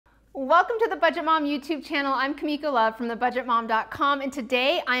Welcome to the Budget Mom YouTube channel. I'm Kamiko Love from thebudgetmom.com, and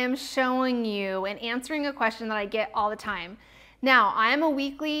today I am showing you and answering a question that I get all the time. Now, I am a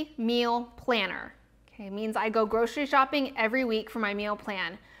weekly meal planner. Okay, it means I go grocery shopping every week for my meal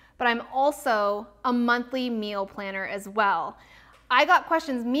plan, but I'm also a monthly meal planner as well. I got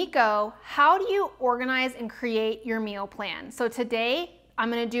questions, Miko, how do you organize and create your meal plan? So today, I'm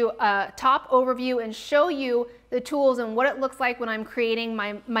gonna do a top overview and show you the tools and what it looks like when I'm creating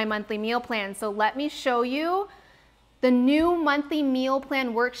my monthly meal plan. So let me show you the new monthly meal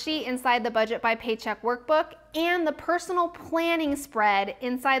plan worksheet inside the Budget by Paycheck workbook and the personal planning spread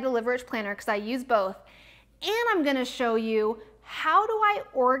inside the Live Rich Planner, because I use both. And I'm gonna show you how do I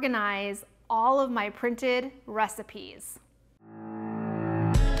organize all of my printed recipes.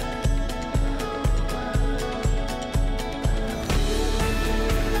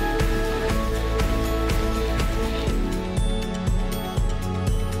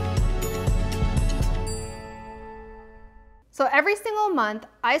 So every single month,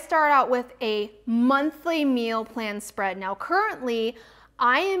 I start out with a monthly meal plan spread. Now currently,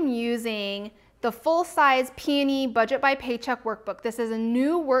 I am using the full-size Peony Budget by Paycheck workbook. This is a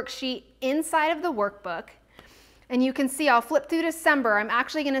new worksheet inside of the workbook. And you can see I'll flip through December. I'm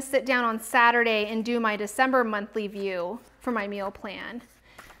actually gonna sit down on Saturday and do my December monthly view for my meal plan.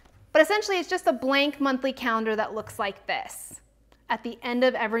 But essentially, it's just a blank monthly calendar that looks like this at the end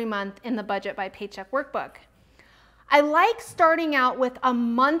of every month in the Budget by Paycheck workbook. I like starting out with a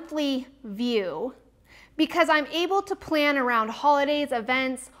monthly view because I'm able to plan around holidays,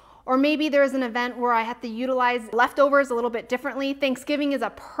 events, or maybe there's an event where I have to utilize leftovers a little bit differently. Thanksgiving is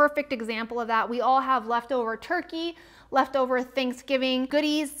a perfect example of that. We all have leftover turkey, leftover Thanksgiving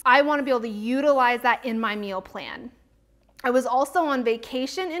goodies. I want to be able to utilize that in my meal plan. I was also on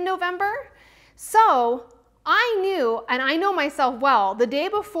vacation in November, so I knew, and I know myself well, the day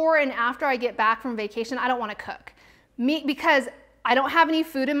before and after I get back from vacation, I don't want to cook. Because I don't have any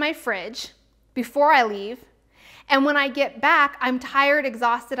food in my fridge before I leave. And when I get back, I'm tired,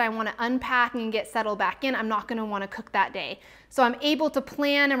 exhausted, I want to unpack and get settled back in. I'm not going to want to cook that day. So I'm able to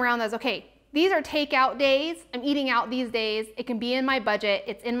plan around those. Okay, these are takeout days. I'm eating out these days. It can be in my budget.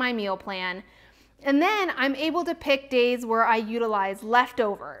 It's in my meal plan. And then I'm able to pick days where I utilize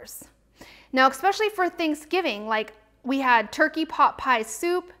leftovers. Now, especially for Thanksgiving, like we had turkey pot pie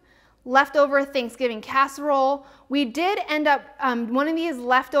soup, leftover Thanksgiving casserole. We did end up, one of these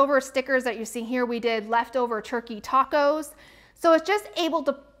leftover stickers that you see here, we did leftover turkey tacos. So it's just able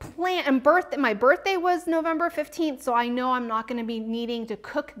to plan, and my birthday was November 15th, so I know I'm not gonna be needing to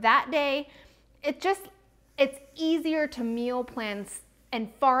cook that day. It's easier to meal plan and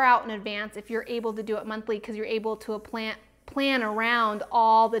far out in advance if you're able to do it monthly, because you're able to plan around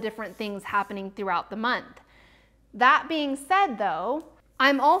all the different things happening throughout the month. That being said though,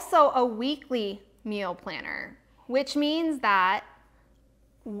 I'm also a weekly meal planner, which means that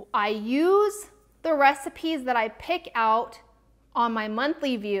I use the recipes that I pick out on my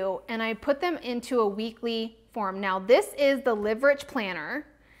monthly view and I put them into a weekly form. Now this is the Live Rich Planner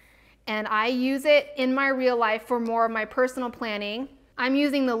and I use it in my real life for more of my personal planning. I'm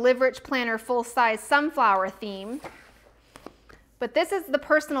using the Live Rich Planner full-size sunflower theme, but this is the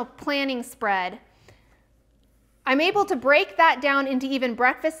personal planning spread. I'm able to break that down into even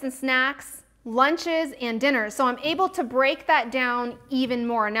breakfast and snacks, lunches and dinners. So I'm able to break that down even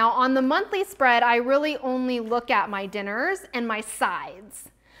more. Now on the monthly spread, I really only look at my dinners and my sides.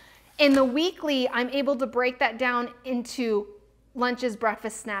 In the weekly, I'm able to break that down into lunches,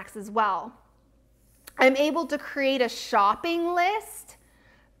 breakfast, snacks as well. I'm able to create a shopping list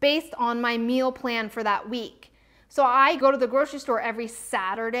based on my meal plan for that week. So I go to the grocery store every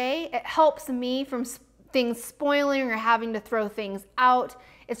Saturday. It helps me from things spoiling or having to throw things out.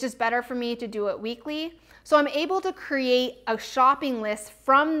 It's just better for me to do it weekly. So I'm able to create a shopping list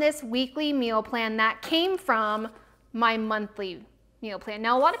from this weekly meal plan that came from my monthly meal plan.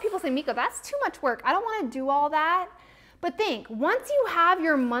 Now, a lot of people say, Miko, that's too much work. I don't want to do all that. But think, once you have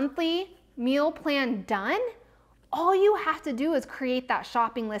your monthly meal plan done, all you have to do is create that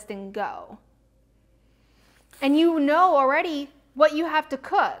shopping list and go. And you know already what you have to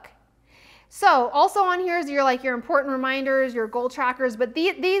cook. So also on here is your important reminders, your goal trackers, but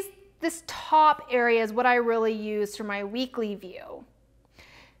this top area is what I really use for my weekly view.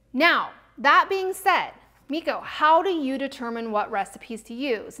 Now, that being said, Miko, how do you determine what recipes to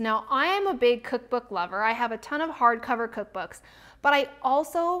use? Now, I am a big cookbook lover. I have a ton of hardcover cookbooks, but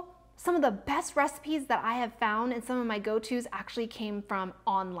some of the best recipes that I have found and some of my go-tos actually came from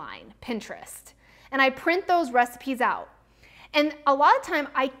online, Pinterest. And I print those recipes out. And a lot of time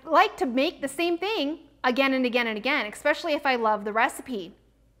I like to make the same thing again and again and again, especially if I love the recipe.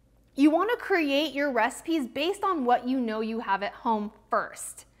 You want to create your recipes based on what you know you have at home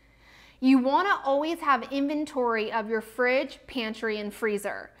first. You want to always have inventory of your fridge, pantry, and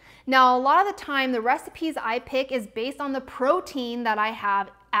freezer. Now, a lot of the time, the recipes I pick is based on the protein that I have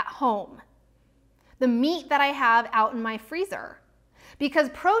at home, the meat that I have out in my freezer, because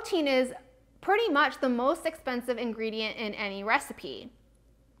protein is pretty much the most expensive ingredient in any recipe.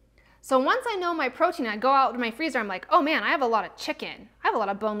 So once I know my protein, I go out to my freezer, I'm like, oh man, I have a lot of chicken. I have a lot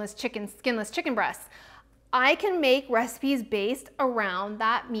of boneless chicken, skinless chicken breasts. I can make recipes based around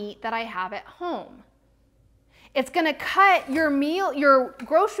that meat that I have at home. It's gonna cut your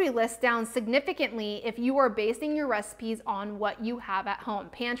grocery list down significantly if you are basing your recipes on what you have at home,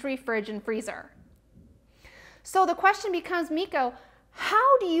 pantry, fridge, and freezer. So the question becomes, Miko,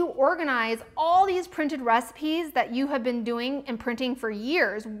 how do you organize all these printed recipes that you have been doing and printing for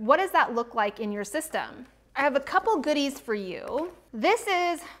years? What does that look like in your system? I have a couple goodies for you. This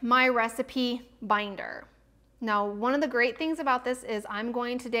is my recipe binder. Now, one of the great things about this is I'm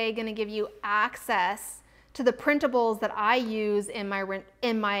today going to give you access to the printables that I use in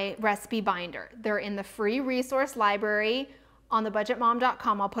my recipe binder. They're in the free resource library on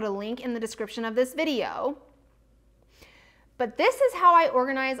thebudgetmom.com. I'll put a link in the description of this video. But this is how I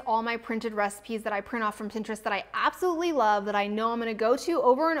organize all my printed recipes that I print off from Pinterest that I absolutely love, that I know I'm going to go to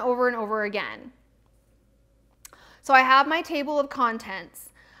over and over and over again. So I have my table of contents.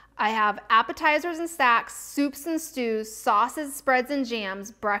 I have appetizers and snacks, soups and stews, sauces, spreads and jams,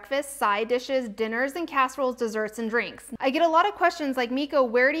 breakfast, side dishes, dinners and casseroles, desserts and drinks. I get a lot of questions like, Miko,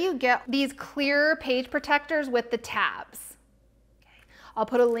 where do you get these clear page protectors with the tabs? Okay. I'll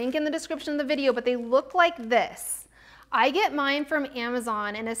put a link in the description of the video, but they look like this. I get mine from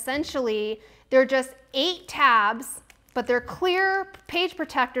Amazon, and essentially they're just 8 tabs, but they're clear page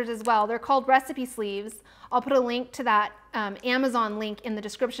protectors as well. They're called recipe sleeves. I'll put a link to that Amazon link in the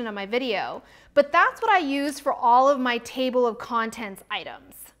description of my video. But that's what I use for all of my table of contents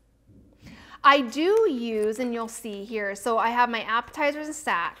items. I do use, and you'll see here, so I have my appetizers and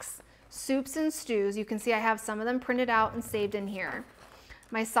snacks, soups and stews. You can see I have some of them printed out and saved in here.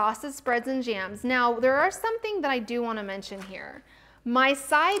 My sauces, spreads, and jams. Now, there are something that I do want to mention here. My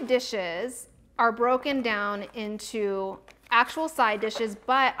side dishes are broken down into actual side dishes,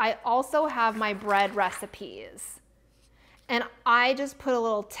 but I also have my bread recipes. And I just put a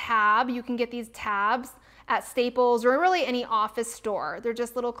little tab. You can get these tabs at Staples or really any office store. They're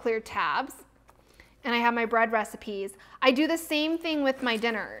just little clear tabs. And I have my bread recipes. I do the same thing with my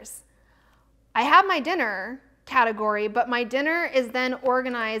dinners. I have my dinner category, but my dinner is then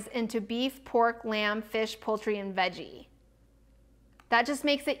organized into beef, pork, lamb, fish, poultry, and veggie. That just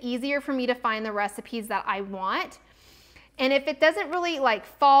makes it easier for me to find the recipes that I want. And if it doesn't really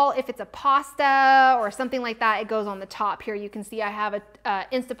fall, if it's a pasta or something like that, it goes on the top here. You can see I have a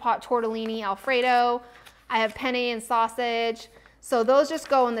Instapot tortellini Alfredo. I have penne and sausage. So those just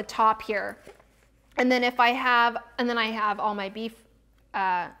go on the top here. And then I have all my beef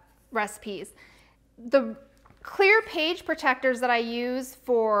recipes. The clear page protectors that I use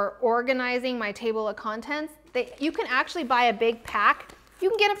for organizing my table of contents, you can actually buy a big pack. You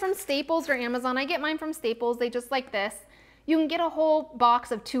can get it from Staples or Amazon. I get mine from Staples. They just like this. You can get a whole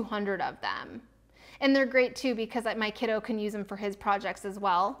box of 200 of them. And they're great too because my kiddo can use them for his projects as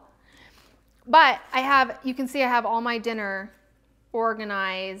well. But you can see I have all my dinner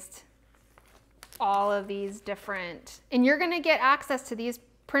organized, all of these different, and you're gonna get access to these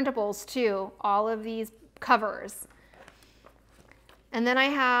printables too, all of these covers. And then I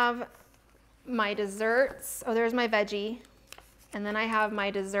have my desserts. Oh, there's my veggie. And then I have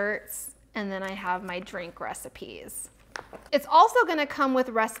my desserts, and then I have my drink recipes. It's also going to come with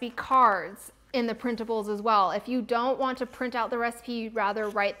recipe cards in the printables as well. If you don't want to print out the recipe, you'd rather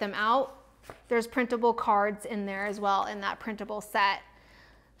write them out, there's printable cards in there as well in that printable set.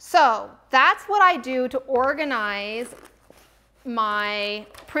 So that's what I do to organize my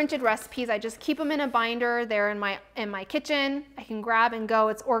printed recipes. I just keep them in a binder there in my kitchen. I can grab and go.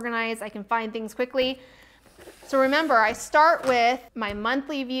 It's organized. I can find things quickly. So remember, I start with my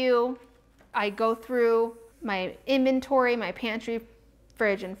monthly view. I go through my inventory, my pantry,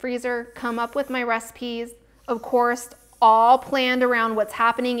 fridge, and freezer, come up with my recipes. Of course, all planned around what's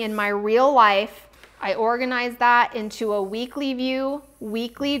happening in my real life. I organize that into a weekly view,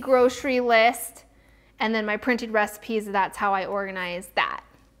 weekly grocery list, and then my printed recipes, that's how I organize that.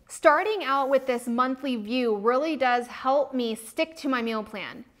 Starting out with this monthly view really does help me stick to my meal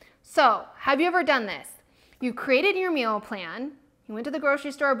plan. So, have you ever done this? You created your meal plan, you went to the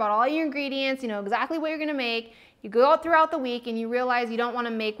grocery store, bought all your ingredients, you know exactly what you're gonna make, you go out throughout the week and you realize you don't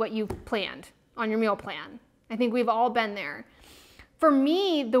wanna make what you planned on your meal plan. I think we've all been there. For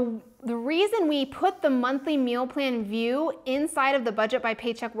me, the reason we put the monthly meal plan view inside of the Budget by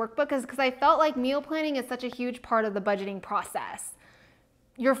Paycheck workbook is because I felt like meal planning is such a huge part of the budgeting process.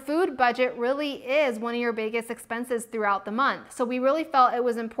 Your food budget really is one of your biggest expenses throughout the month. So we really felt it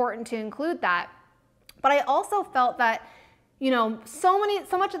was important to include that. But I also felt that, so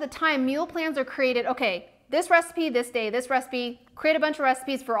much of the time meal plans are created, okay, this recipe, this day, this recipe, create a bunch of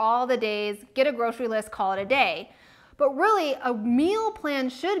recipes for all the days, get a grocery list, call it a day. But really, a meal plan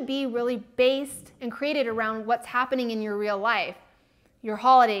should be really based and created around what's happening in your real life. Your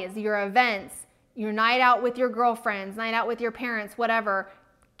holidays, your events, your night out with your girlfriends, night out with your parents, whatever.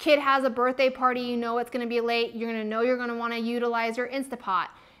 Kid has a birthday party, it's gonna be late, you're gonna wanna utilize your Instapot.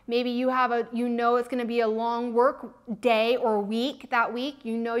 Maybe it's gonna be a long work day or week that week,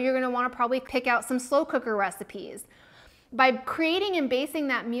 you're gonna wanna probably pick out some slow cooker recipes. By creating and basing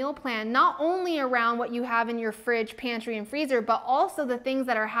that meal plan, not only around what you have in your fridge, pantry, and freezer, but also the things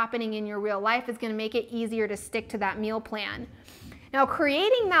that are happening in your real life is gonna make it easier to stick to that meal plan. Now,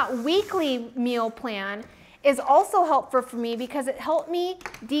 creating that weekly meal plan is also helpful for me because it helped me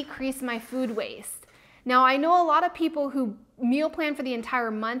decrease my food waste. Now, I know a lot of people who meal plan for the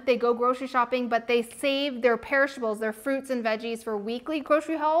entire month, they go grocery shopping, but they save their perishables, their fruits and veggies for weekly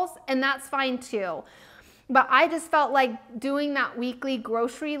grocery hauls, and that's fine too. But I just felt like doing that weekly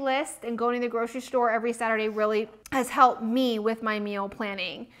grocery list and going to the grocery store every Saturday really has helped me with my meal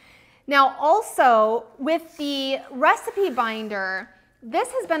planning. Now, also with the recipe binder, this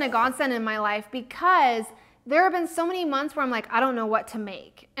has been a godsend in my life because there have been so many months where I'm like, I don't know what to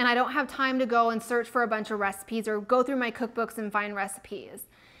make, and I don't have time to go and search for a bunch of recipes or go through my cookbooks and find recipes.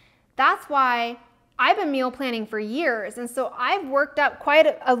 That's why I've been meal planning for years, and so I've worked up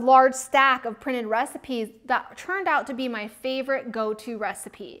quite a large stack of printed recipes that turned out to be my favorite go-to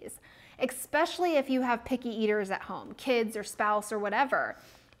recipes, especially if you have picky eaters at home, kids or spouse or whatever.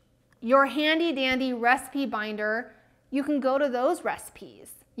 Your handy dandy recipe binder, you can go to those recipes.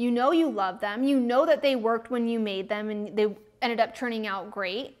 You love them, that they worked when you made them and they ended up turning out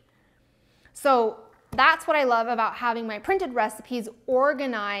great. So that's what I love about having my printed recipes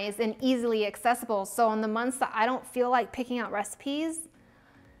organized and easily accessible. So on the months that I don't feel like picking out recipes,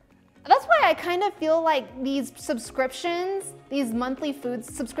 that's why I kind of feel like these subscriptions, these monthly food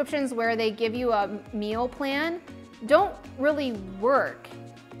subscriptions where they give you a meal plan, don't really work.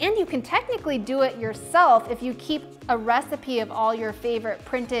 And you can technically do it yourself if you keep a recipe of all your favorite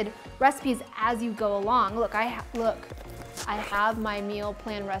printed recipes as you go along. Look, I have my meal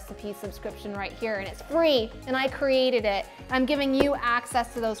plan recipe subscription right here, and it's free, and I created it. I'm giving you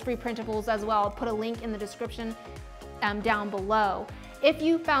access to those free printables as well. I'll put a link in the description down below. If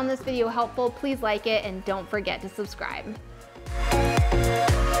you found this video helpful, please like it and don't forget to subscribe.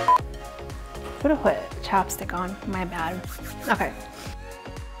 Should have put chapstick on, my bad. Okay.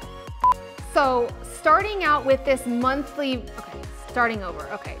 So starting out with this monthly, starting over,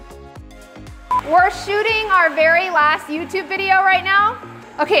 We're shooting our very last YouTube video right now.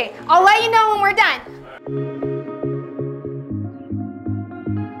 Okay, I'll let you know when we're done.